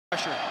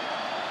Pressure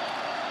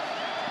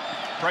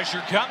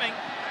coming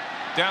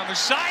down the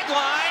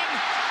sideline,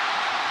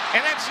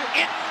 and that's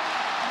it.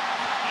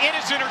 It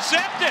is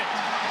intercepted.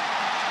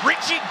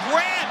 Richie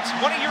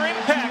Grant, one of your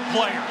impact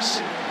players.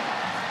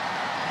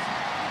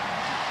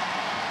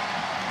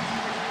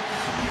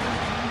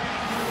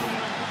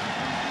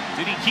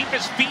 Did he keep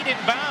his feet in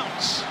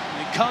bounds?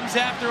 He comes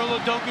after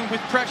Oladogun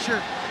with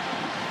pressure.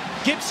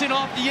 Gibson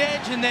off the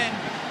edge, and then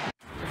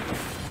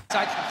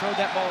decides to throw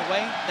that ball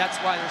away.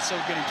 That's why they're so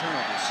good in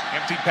turnovers.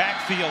 Empty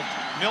backfield.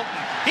 Milton,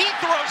 he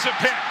throws a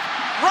pick.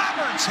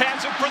 Roberts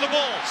has it for the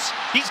Bulls.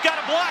 He's got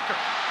a blocker.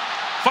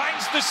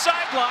 Finds the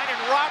sideline, and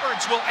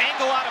Roberts will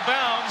angle out of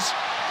bounds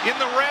in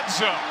the red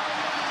zone.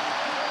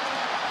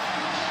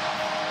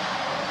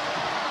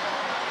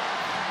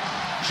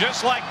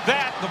 Just like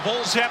that, the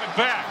Bulls have it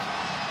back.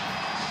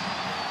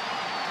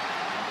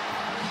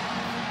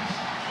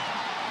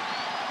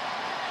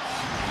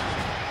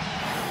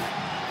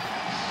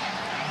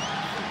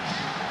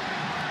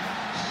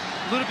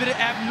 A little bit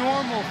of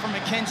abnormal for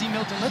Mackenzie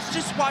Milton. Let's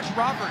just watch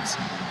Roberts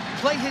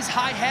play his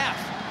high half.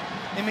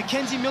 And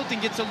Mackenzie Milton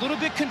gets a little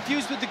bit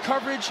confused with the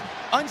coverage,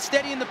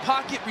 unsteady in the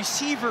pocket,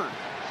 receiver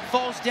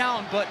falls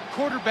down, but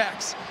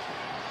quarterbacks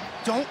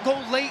don't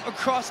go late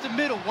across the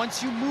middle.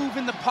 Once you move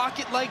in the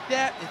pocket like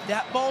that, if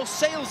that ball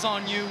sails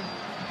on you,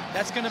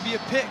 that's gonna be a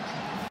pick.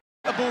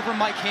 Up over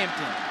Mike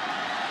Hampton.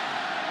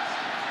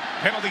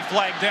 Penalty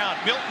flag down,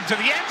 Milton to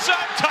the end zone,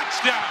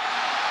 touchdown.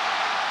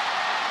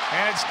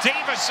 And it's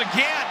Davis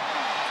again.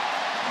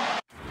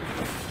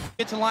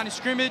 Get to the line of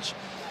scrimmage.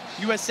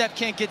 USF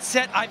can't get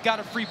set. I've got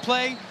a free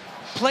play.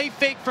 Play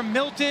fake from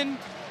Milton.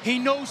 He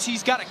knows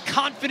he's got a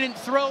confident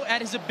throw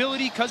at his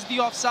ability because of the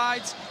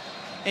offsides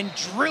and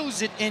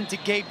drills it into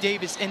Gabe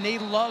Davis. And they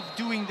love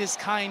doing this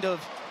kind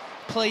of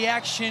play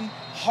action,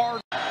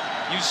 hard.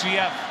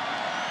 UCF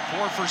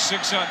 4 for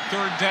 6 on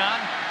third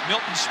down.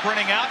 Milton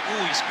sprinting out.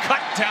 Ooh, he's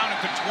cut down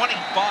at the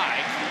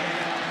 25.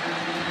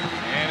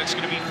 And it's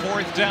going to be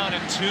 4th down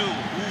and 2.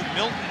 Ooh,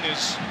 Milton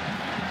is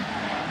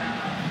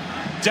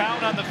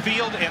down on the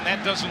field, and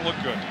that doesn't look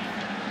good.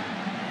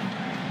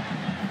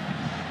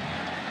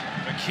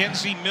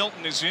 Mackenzie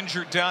Milton is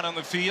injured down on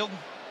the field.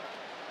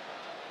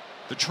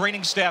 The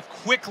training staff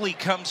quickly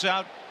comes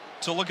out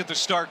to look at the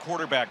star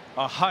quarterback.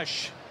 A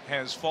hush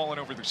has fallen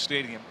over the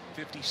stadium.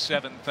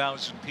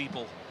 57,000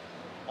 people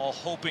all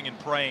hoping and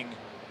praying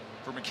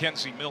for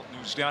Mackenzie Milton,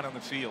 who's down on the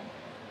field.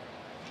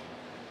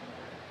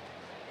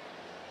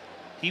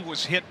 He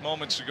was hit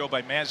moments ago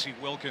by Mazzy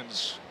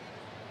Wilkins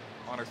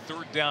on a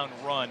 3rd down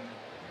run,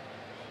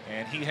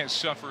 and he has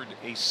suffered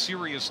a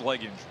serious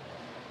leg injury.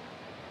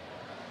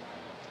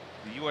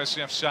 The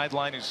USF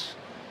sideline is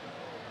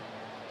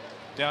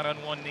down on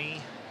one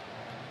knee.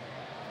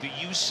 The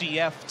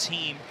UCF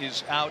team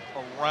is out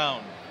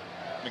around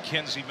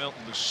Mackenzie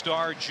Milton, the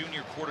star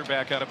junior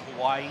quarterback out of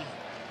Hawaii,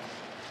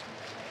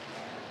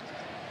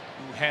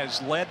 who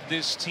has led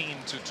this team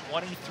to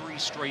 23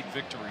 straight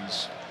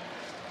victories.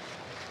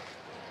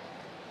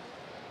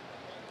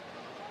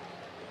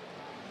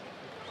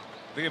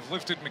 They have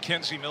lifted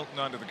Mackenzie Milton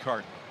onto the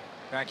cart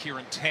back here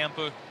in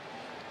Tampa,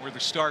 where the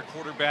star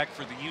quarterback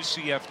for the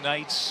UCF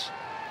Knights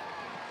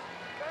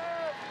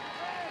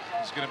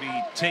is going to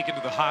be taken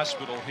to the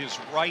hospital. His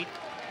right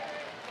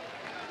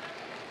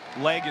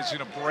leg is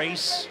in a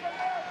brace.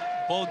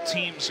 Both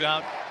teams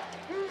out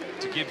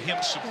to give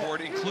him support,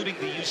 including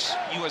the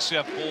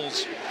USF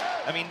Bulls.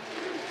 I mean,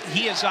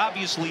 he has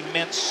obviously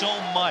meant so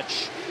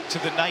much to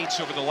the Knights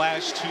over the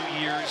last 2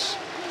 years.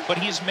 But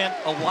he has meant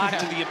a lot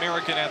to the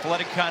American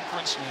Athletic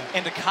Conference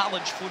and to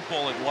college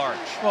football at large.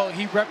 Well,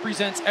 he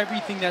represents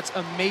everything that's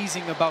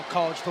amazing about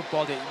college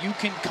football, that you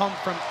can come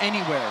from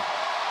anywhere.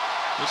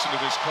 Listen to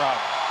this crowd.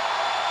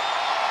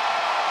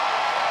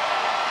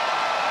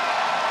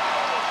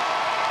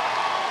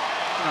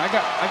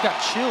 I got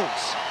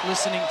chills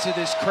listening to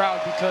this crowd,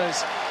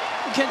 because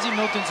Mackenzie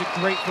Milton's a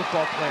great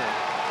football player.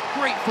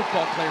 Great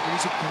football player, but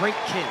he's a great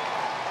kid.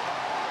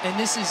 And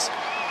this is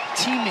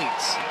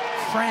teammates,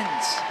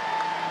 friends.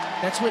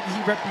 That's what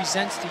he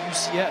represents to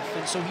UCF,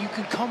 and so you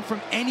can come from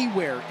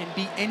anywhere and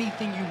be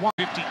anything you want.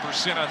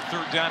 50% on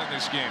 3rd down in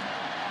this game.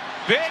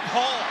 Big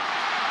hole.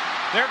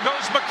 There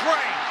goes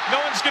McCray. No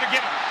one's going to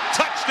get him.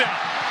 Touchdown.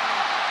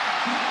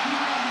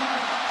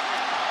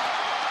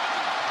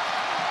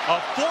 A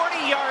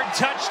 40-yard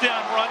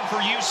touchdown run for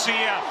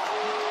UCF.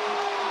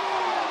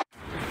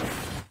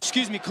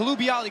 Excuse me,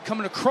 Kalubiali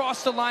coming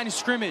across the line of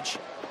scrimmage.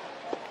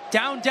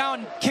 Down,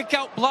 kick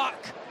out block.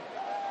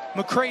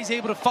 McCray's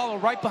able to follow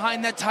right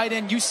behind that tight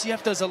end.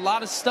 UCF does a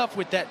lot of stuff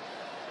with that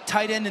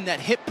tight end in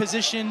that hip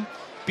position,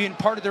 being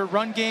part of their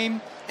run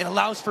game, and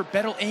allows for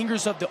better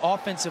angles of the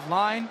offensive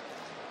line,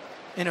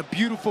 and a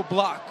beautiful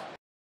block.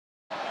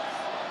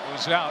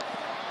 Goes out.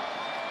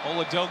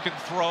 Oladogun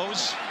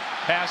throws.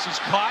 Pass is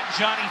caught.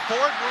 Johnny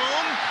Ford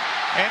room,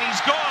 and he's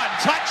gone.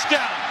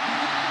 Touchdown.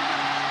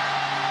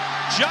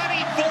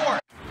 Johnny Ford.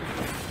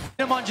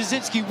 Him on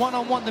Jasinski,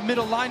 one-on-one, the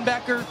middle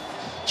linebacker.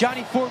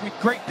 Johnny Ford with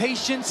great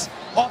patience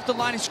off the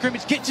line of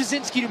scrimmage. Get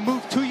Jasinski to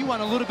move to you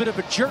on a little bit of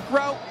a jerk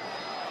route.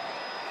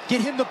 get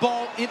him the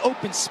ball in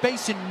open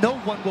space, and no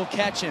one will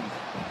catch him.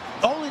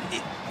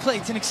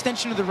 It's an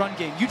extension of the run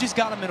game. You just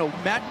got him in a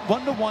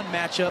one-to-one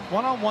matchup,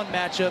 one-on-one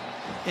matchup,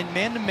 in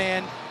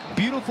man-to-man.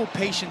 Beautiful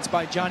patience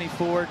by Johnny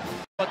Ford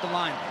at the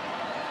line.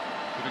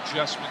 Good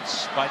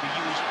adjustments by the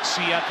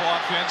UCF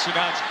offense, and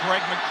now it's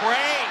Greg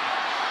McCray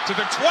to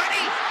the 20.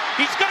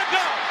 He's going to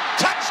go.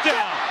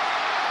 Touchdown.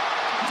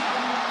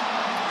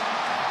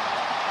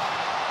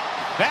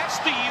 That's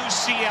the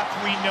UCF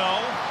we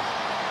know.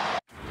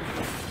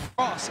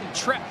 Cross and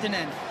trapped and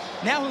end.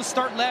 Now he'll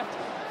start left,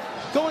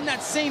 go in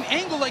that same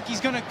angle like he's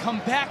going to come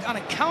back on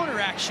a counter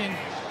action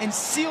and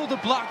seal the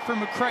block for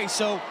McCray.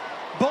 So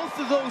both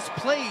of those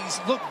plays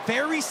look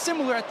very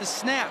similar at the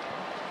snap.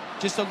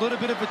 Just a little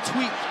bit of a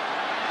tweak.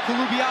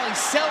 Kulubiali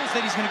sells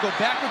that he's going to go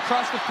back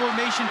across the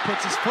formation,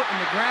 puts his foot in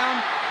the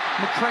ground.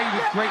 McCray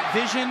with great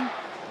vision.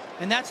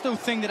 And that's the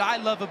thing that I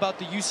love about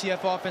the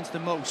UCF offense the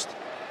most,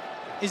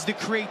 is the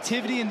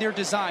creativity in their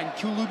design.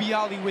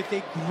 Kulubiali with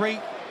a great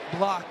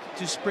block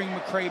to spring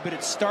McCray, but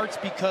it starts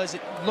because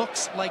it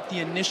looks like the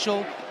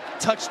initial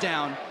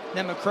touchdown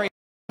that McCray.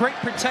 Great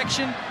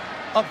protection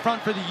up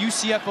front for the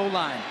UCF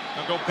O-line.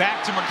 They'll go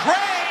back to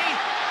McCray.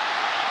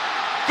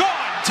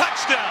 Gone.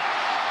 Touchdown.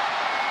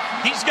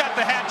 He's got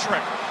the hat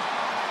trick.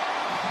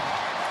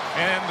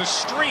 And the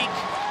streak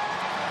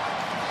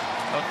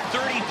of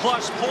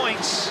 30-plus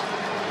points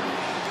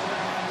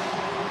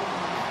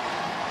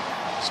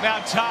is now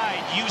tied,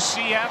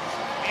 UCF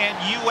and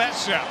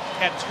USF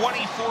at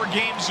 24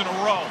 games in a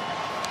row.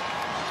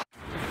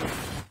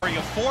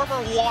 A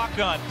former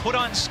walk-on put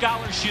on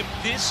scholarship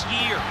this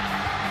year.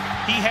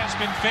 He has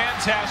been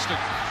fantastic.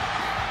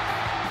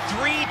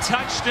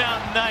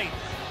 3-touchdown night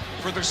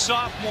for the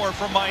sophomore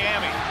from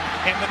Miami,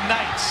 and the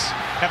Knights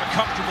have a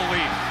comfortable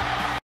lead.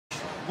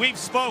 We've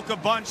spoke a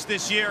bunch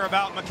this year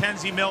about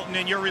Mackenzie Milton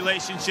and your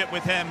relationship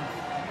with him.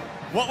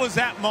 What was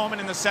that moment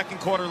in the second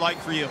quarter like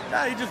for you?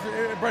 Yeah,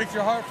 it breaks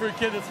your heart for a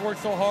kid that's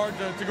worked so hard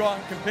to go out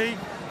and compete,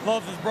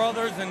 loves his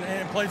brothers,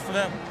 and plays for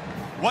them.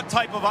 What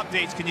type of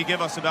updates can you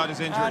give us about his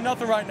injury?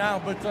 Nothing right now,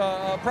 but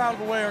proud of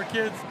the way our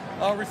kids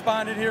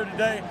responded here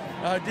today.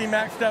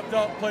 D-Mac stepped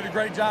up, did a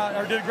great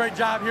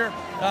job here,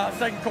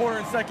 second quarter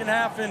and second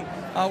half, and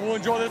we'll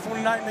enjoy this one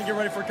tonight and then get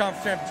ready for a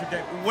conference championship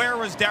game. Where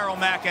was Darryl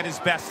Mack at his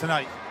best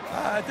tonight?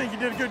 I think he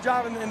did a good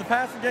job in the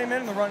passing game and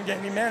in the run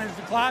game. He managed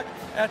the clock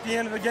at the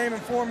end of the game in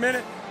 4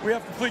 minutes. We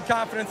have complete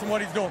confidence in what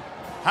he's doing.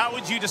 How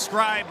would you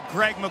describe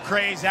Greg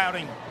McCray's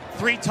outing?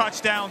 3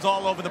 touchdowns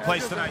all over the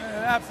place tonight.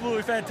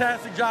 Absolutely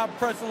fantastic job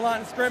pressing the line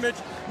of scrimmage,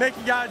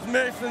 making guys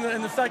miss in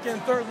the second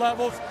and third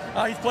levels.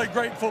 He's played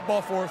great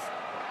football for us.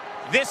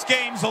 This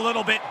game's a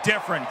little bit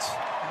different.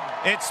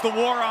 It's the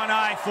war on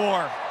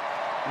I-4.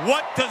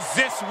 What does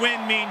this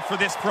win mean for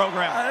this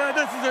program?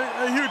 This is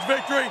a huge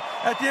victory.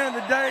 At the end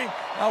of the day,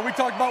 we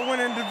talked about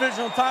winning a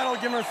divisional title,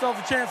 giving ourselves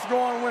a chance to go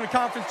on and win a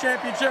conference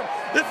championship.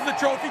 This is a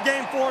trophy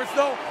game for us,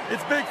 though.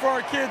 It's big for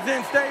our kids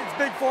in state. It's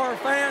big for our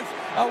fans.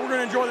 We're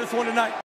going to enjoy this one tonight.